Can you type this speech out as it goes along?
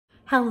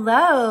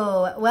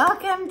Hello,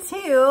 welcome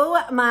to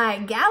my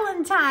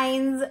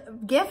Galentine's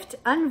gift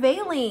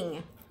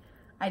unveiling.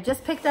 I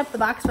just picked up the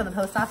box from the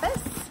post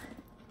office.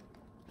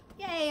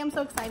 Yay, I'm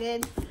so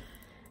excited.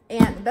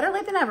 And better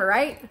late than ever,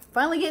 right?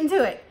 Finally getting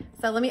to it.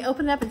 So let me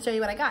open it up and show you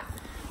what I got.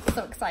 I'm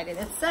so excited.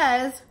 It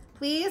says,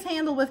 please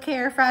handle with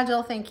care,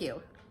 fragile, thank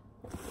you.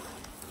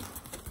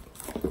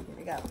 Here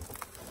we go.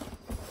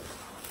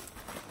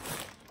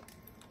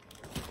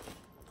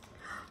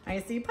 I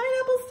see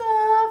pineapple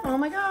stuff. Oh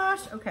my gosh.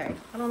 Okay,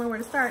 I don't know where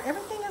to start.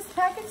 Everything is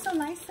packaged so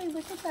nicely.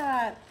 Look at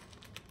that.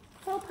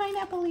 So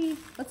pineapple-y.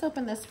 Let's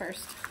open this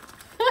first.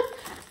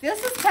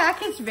 This is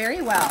packaged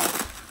very well.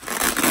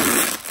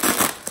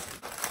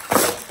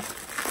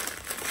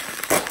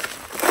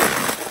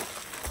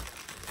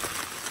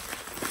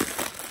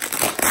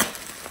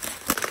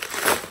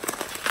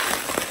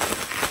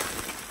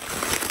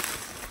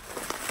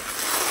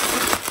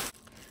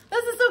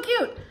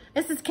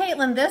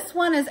 This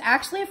one is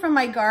actually from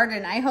my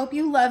garden. I hope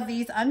you love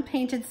these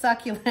unpainted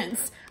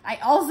succulents. I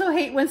also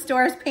hate when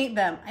stores paint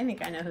them. I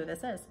think I know who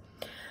this is.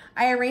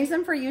 I arranged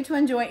them for you to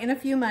enjoy in a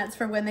few months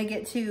for when they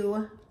get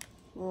too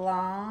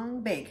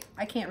big.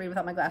 I can't read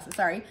without my glasses,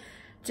 sorry.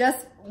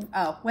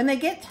 When they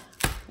get,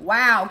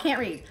 can't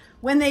read.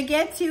 When they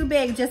get too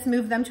big, just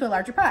move them to a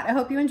larger pot. I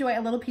hope you enjoy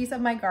a little piece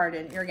of my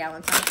garden. Your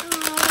Galentine.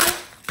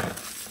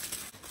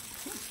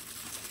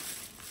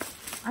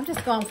 I'm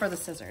just going for the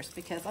scissors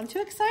because I'm too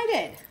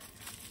excited.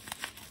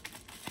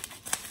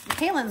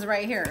 Kaylin's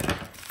right here,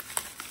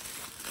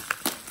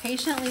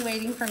 patiently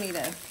waiting for me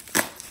to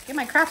get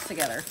my crafts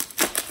together.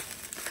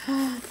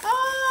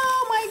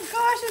 Oh my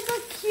gosh, it's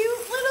a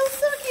cute little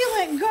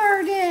succulent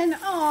garden.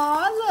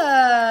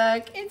 Aw,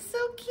 look, it's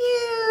so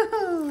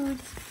cute.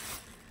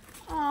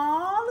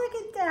 Aw, look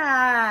at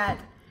that.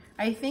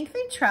 I think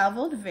they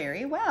traveled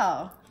very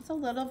well. It's a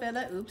little bit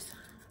of, oops.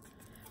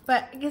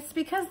 But it's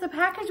because the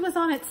package was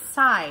on its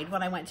side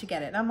when I went to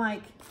get it. I'm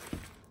like,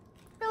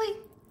 really?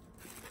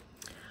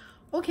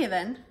 Okay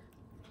then.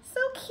 So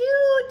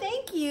cute,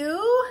 thank you.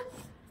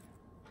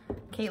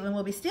 Caitlin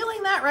will be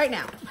stealing that right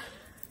now.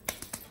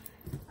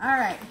 All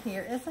right,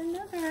 here is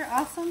another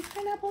awesome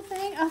pineapple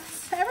thing. Oh,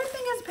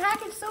 everything is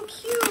packaged so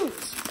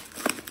cute.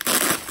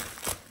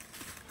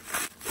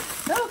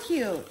 So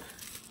cute.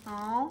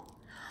 Oh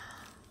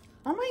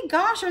my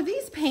gosh, are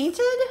these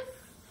painted?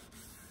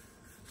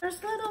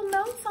 There's little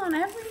notes on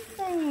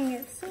everything.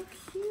 It's so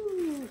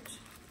cute.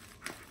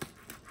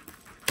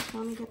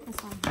 Let me get this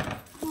one.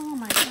 Oh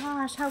my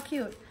gosh, how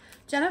cute.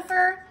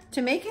 Jennifer,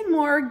 to make it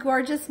more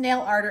gorgeous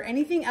nail art or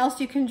anything else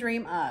you can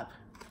dream up.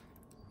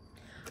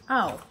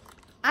 Oh,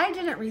 I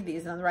didn't read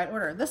these in the right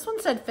order. This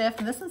one said 5th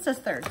and this one says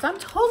 3rd. So I'm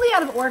totally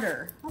out of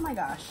order. Oh my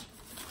gosh.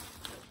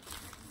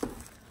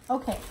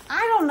 Okay, I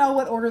don't know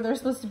what order they're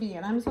supposed to be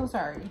in. I'm so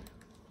sorry.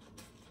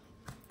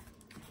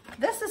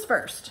 This is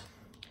 1st.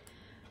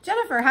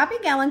 Jennifer, happy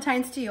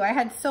Galentine's to you. I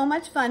had so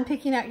much fun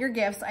picking out your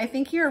gifts. I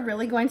think you're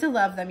really going to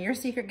love them. Your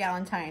secret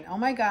Galentine. Oh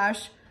my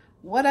gosh.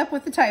 What up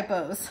with the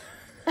typos?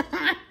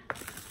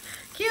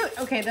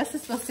 Cute. Okay, this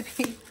is supposed to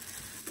be,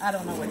 I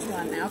don't know which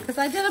one now because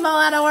I did them all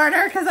out of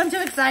order because I'm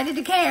too excited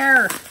to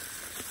care.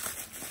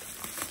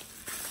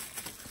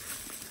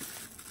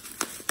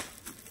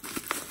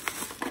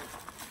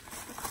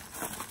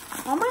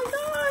 Oh my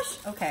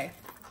gosh. Okay.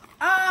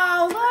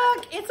 Oh,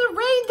 look. It's a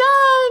Ray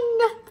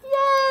Dunn.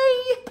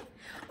 Yay.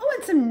 Oh,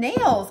 and some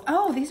nails.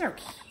 Oh, these are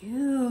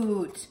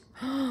cute.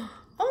 Oh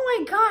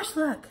my gosh,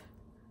 look.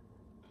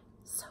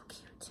 So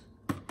cute.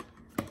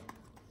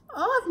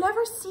 Oh, I've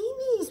never seen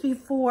these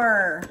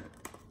before.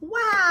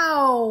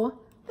 Wow.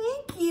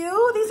 Thank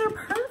you. These are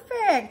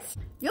perfect.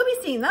 You'll be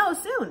seeing those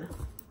soon.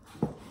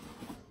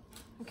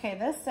 Okay,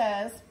 this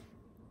says,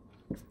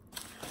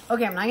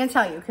 okay, I'm not going to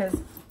tell you because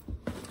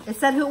it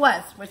said who it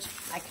was, which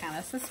I kind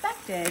of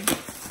suspected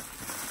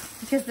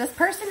because this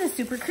person is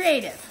super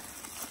creative.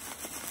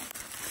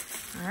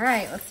 All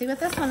right, let's see what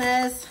this one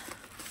is.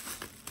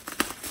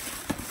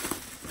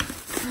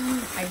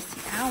 I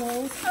see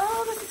owls.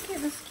 Oh, this is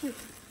cute, this is cute.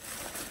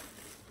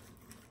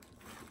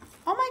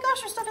 Oh my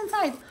gosh, there's stuff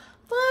inside.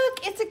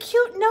 Look, it's a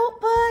cute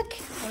notebook.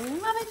 I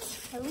love it,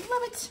 I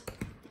love it.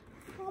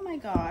 Oh my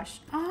gosh.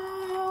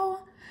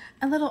 Oh,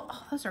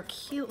 those are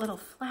cute little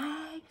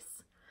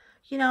flags.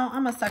 You know,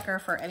 I'm a sucker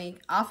for any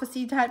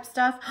office-y type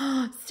stuff.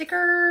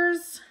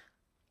 Stickers.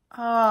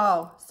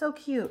 Oh, so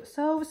cute.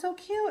 So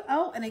cute.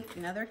 Oh, and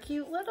another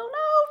cute little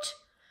note.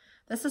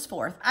 This is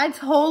 4th. I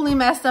totally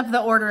messed up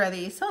the order of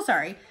these. So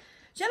sorry.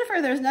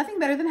 Jennifer, there's nothing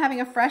better than having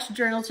a fresh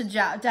journal to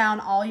jot down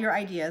all your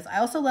ideas. I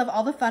also love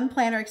all the fun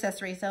planner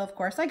accessories, so of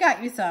course I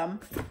got you some.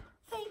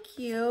 Thank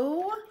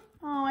you.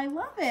 Oh, I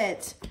love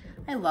it.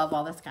 I love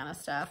all this kind of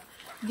stuff.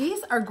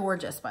 These are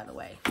gorgeous, by the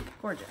way.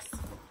 Gorgeous.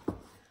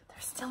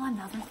 There's still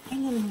another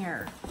thing in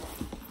here.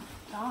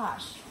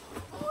 Gosh.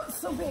 Oh, it's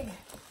so big.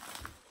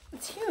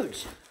 It's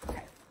huge.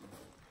 Okay.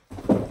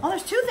 Oh,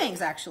 there's 2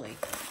 things actually.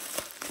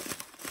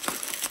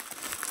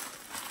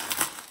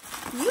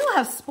 You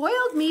have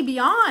spoiled me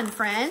beyond,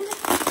 friend.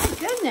 My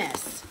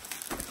goodness.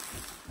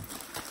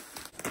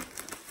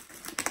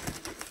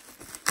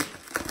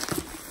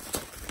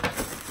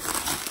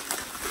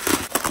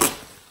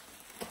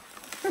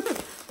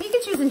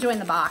 enjoying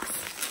the box.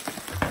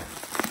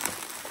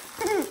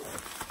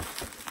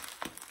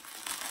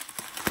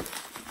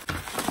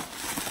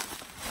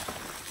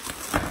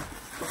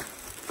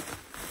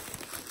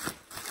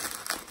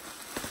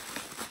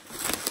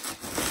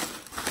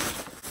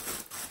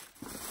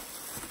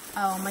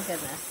 Oh my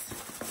goodness.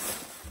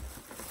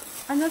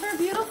 Another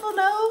beautiful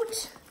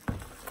note.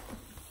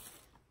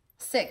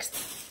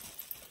 6th.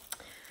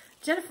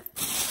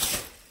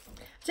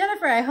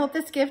 Jennifer, I hope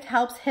this gift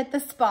helps hit the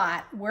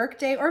spot. Work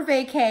day or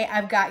vacay,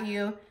 I've got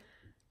you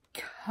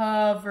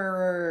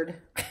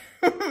covered.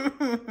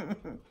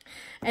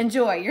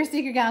 Enjoy. Your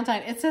secret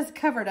Galentine. It says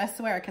covered. I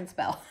swear I can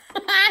spell.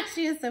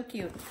 She is so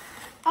cute.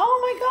 Oh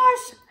my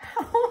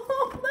gosh.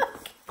 Oh,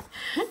 look.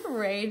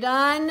 Ray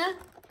Dunn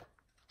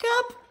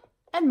cup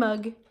and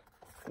mug.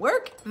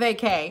 Work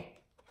vacay.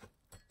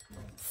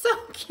 So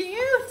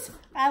cute.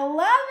 I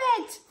love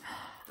it.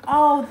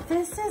 Oh,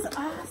 this is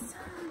awesome.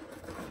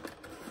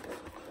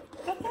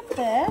 Look at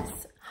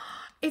this.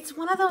 It's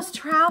one of those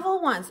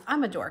travel ones.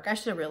 I'm a dork. I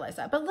should have realized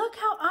that. But look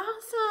how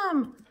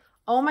awesome.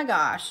 Oh my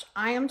gosh.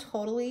 I am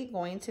totally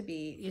going to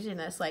be using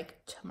this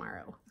like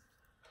tomorrow.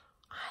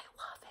 I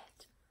love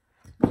it.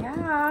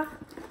 Yeah.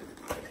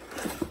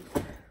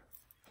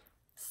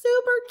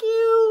 Super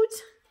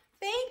cute.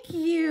 Thank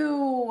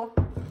you.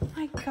 Oh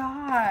my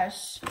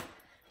gosh.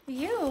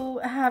 You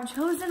have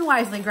chosen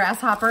wisely,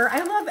 Grasshopper.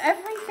 I love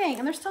everything.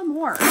 And there's still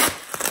more.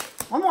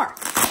 One more.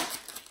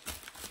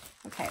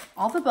 Okay,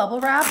 all the bubble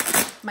wrap,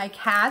 my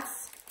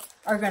cats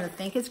are gonna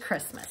think it's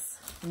Christmas.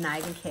 I'm not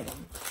even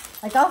kidding.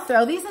 Like, I'll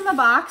throw these in the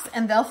box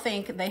and they'll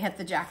think they hit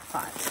the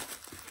jackpot.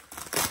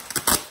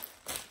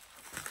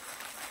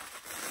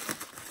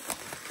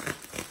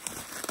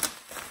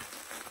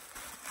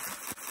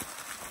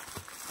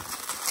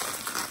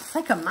 It's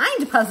like a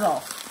mind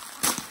puzzle.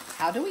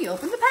 How do we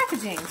open the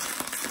packaging?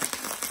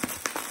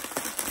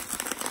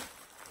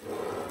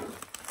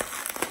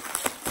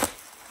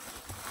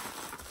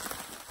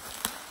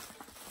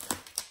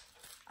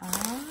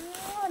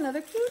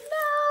 Another cute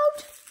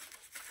note.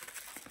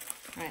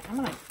 All right, I'm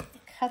gonna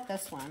cut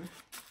this one.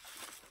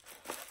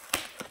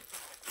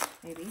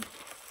 Maybe.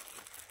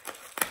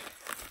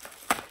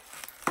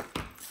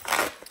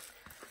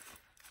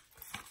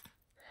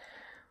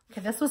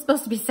 Okay, this was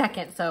supposed to be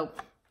second, so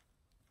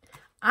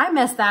I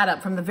messed that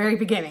up from the very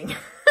beginning.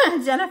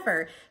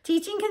 Jennifer,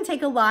 teaching can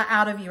take a lot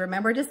out of you.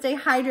 Remember to stay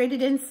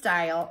hydrated in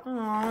style.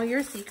 Oh,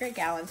 your secret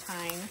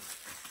Galentine.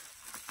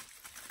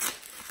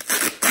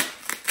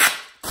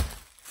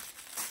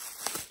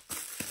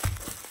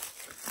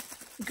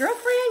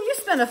 Girlfriend, you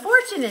spent a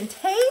fortune in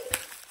tape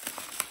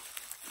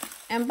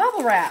and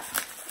bubble wrap.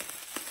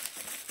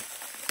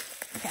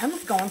 Okay, I'm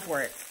just going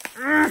for it.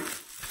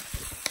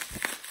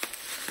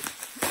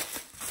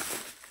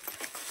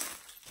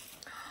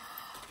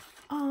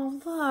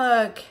 Oh,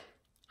 look.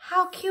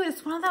 How cute.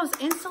 It's one of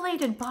those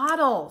insulated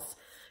bottles.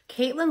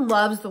 Caitlin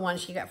loves the one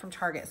she got from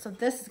Target, so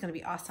this is going to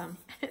be awesome.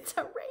 It's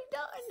a Ray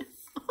Dunn.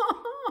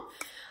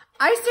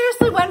 I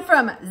seriously went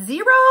from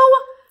 0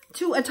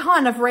 to a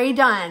ton of Ray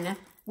Dunn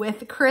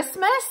with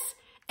Christmas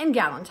and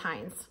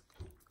Galentines.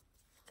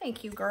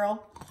 Thank you,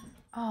 girl.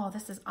 Oh,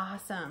 this is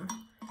awesome.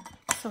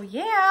 So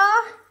yeah,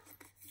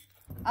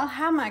 I'll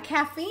have my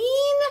caffeine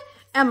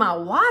and my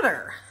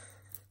water.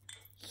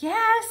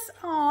 Yes.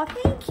 Oh,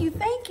 thank you,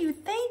 thank you,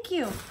 thank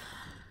you.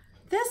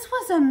 This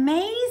was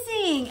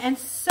amazing and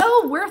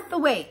so worth the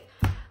wait.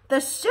 The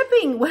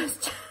shipping was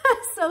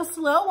just so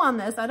slow on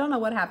this. I don't know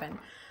what happened.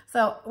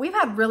 So we've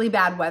had really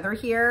bad weather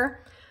here.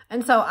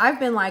 And so I've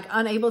been like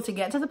unable to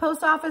get to the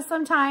post office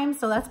sometimes.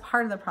 So that's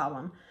part of the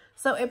problem.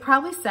 So it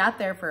probably sat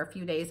there for a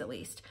few days at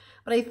least.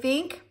 But I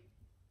think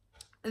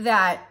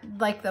that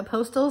like the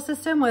postal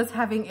system was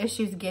having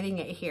issues getting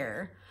it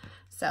here.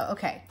 So,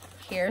 okay,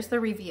 here's the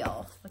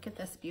reveal. Look at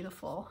this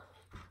beautiful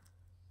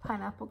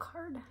pineapple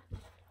card.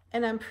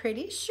 And I'm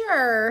pretty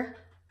sure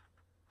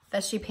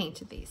that she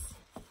painted these.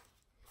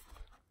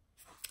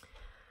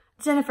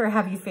 Jennifer,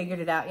 have you figured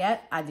it out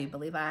yet? I do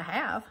believe I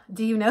have.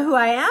 Do you know who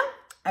I am?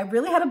 I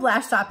really had a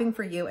blast shopping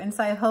for you, and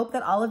so I hope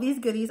that all of these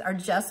goodies are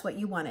just what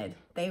you wanted.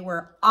 They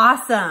were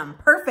awesome.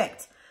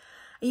 Perfect.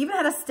 I even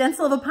had a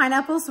stencil of a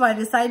pineapple, so I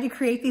decided to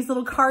create these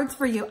little cards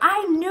for you.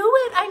 I knew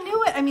it. I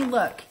knew it. I mean,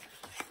 look.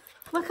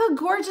 Look how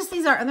gorgeous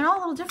these are, and they're all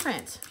a little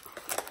different.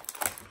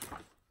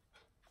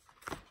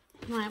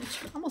 I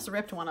almost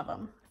ripped one of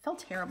them. I felt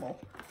terrible.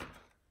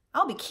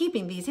 I'll be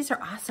keeping these. These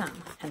are awesome.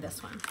 And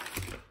this one.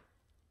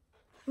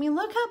 I mean,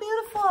 look how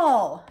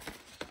beautiful.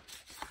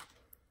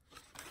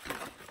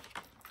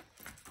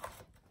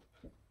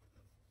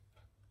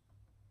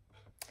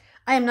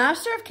 I am not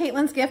sure if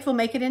Caitlin's gift will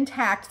make it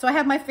intact, so I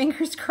have my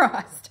fingers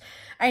crossed.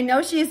 I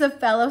know she is a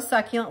fellow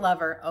succulent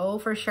lover. Oh,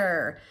 for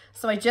sure.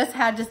 So I just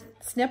had to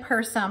snip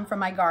her some from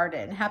my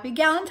garden. Happy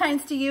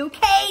Galentine's to you,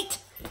 Kate.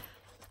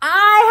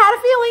 I had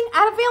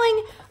a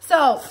feeling.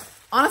 So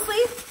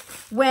honestly,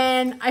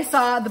 when I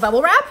saw the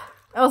bubble wrap,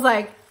 I was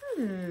like,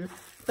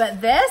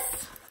 But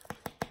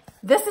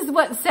this is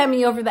what sent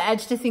me over the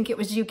edge to think it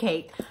was you,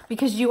 Kate,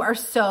 because you are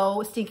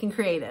so stinking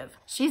creative.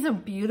 She's a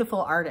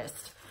beautiful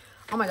artist.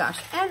 Oh my gosh.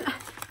 And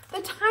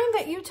the time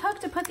that you took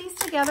to put these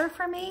together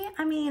for me,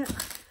 I mean,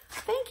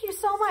 thank you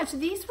so much.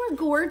 These were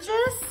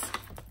gorgeous.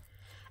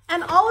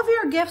 And all of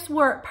your gifts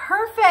were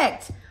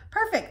perfect.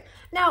 Perfect.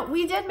 Now,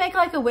 we did make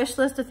like a wish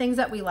list of things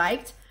that we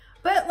liked,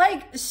 but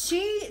like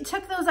she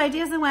took those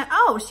ideas and went,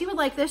 oh, she would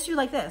like this, she would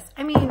like this.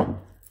 I mean,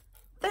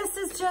 this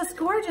is just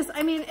gorgeous.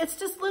 I mean, it's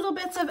just little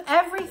bits of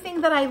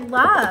everything that I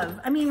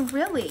love. I mean,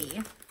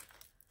 really.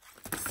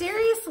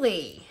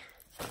 Seriously.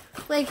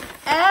 Like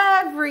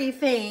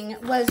everything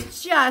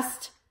was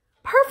just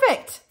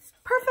perfect.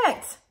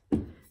 Perfect.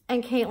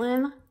 And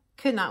Caitlin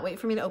could not wait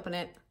for me to open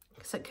it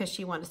because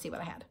she wanted to see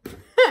what I had.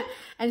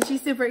 And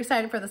she's super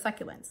excited for the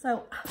succulents.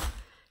 So,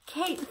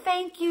 Kate,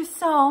 thank you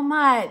so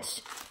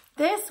much.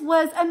 This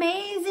was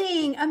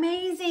amazing,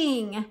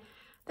 amazing.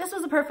 This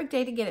was a perfect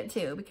day to get it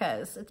too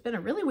because it's been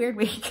a really weird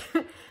week.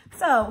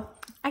 So,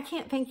 I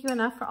can't thank you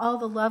enough for all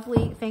the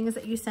lovely things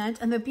that you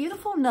sent and the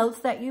beautiful notes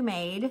that you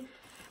made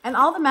and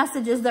all the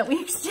messages that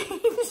we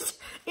exchanged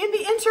in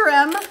the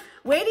interim,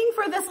 waiting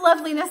for this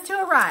loveliness to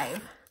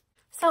arrive.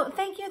 So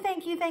thank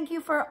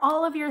you for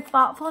all of your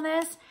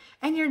thoughtfulness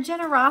and your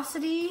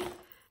generosity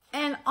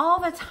and all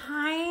the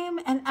time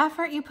and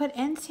effort you put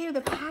into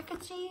the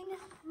packaging.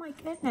 Oh my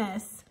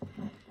goodness.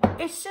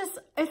 It's just,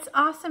 it's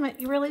awesome.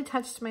 It really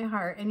touched my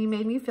heart and you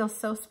made me feel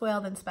so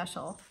spoiled and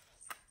special.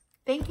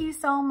 Thank you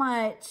so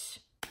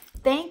much.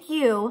 Thank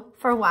you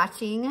for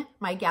watching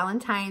my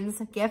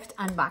Galentine's gift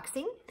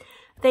unboxing.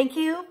 Thank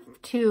you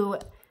to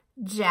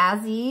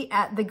Jazzy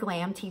at the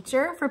Glam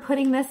Teacher for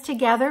putting this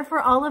together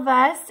for all of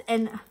us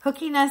and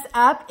hooking us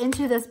up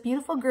into this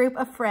beautiful group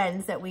of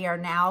friends that we are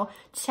now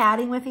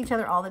chatting with each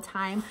other all the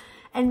time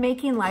and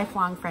making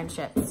lifelong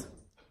friendships.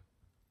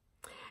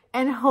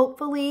 And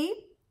hopefully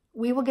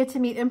we will get to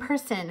meet in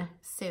person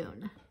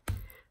soon.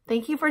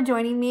 Thank you for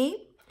joining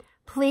me.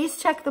 Please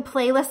check the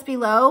playlist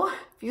below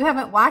if you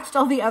haven't watched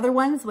all the other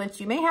ones, which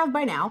you may have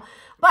by now.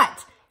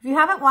 But if you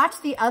haven't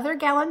watched the other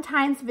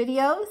Galentine's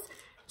videos,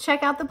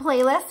 check out the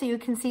playlist so you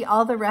can see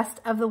all the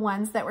rest of the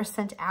ones that were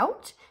sent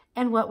out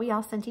and what we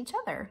all sent each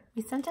other.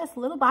 We sent us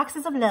little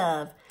boxes of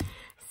love.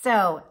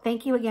 So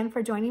thank you again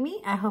for joining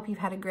me. I hope you've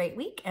had a great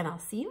week and I'll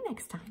see you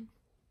next time.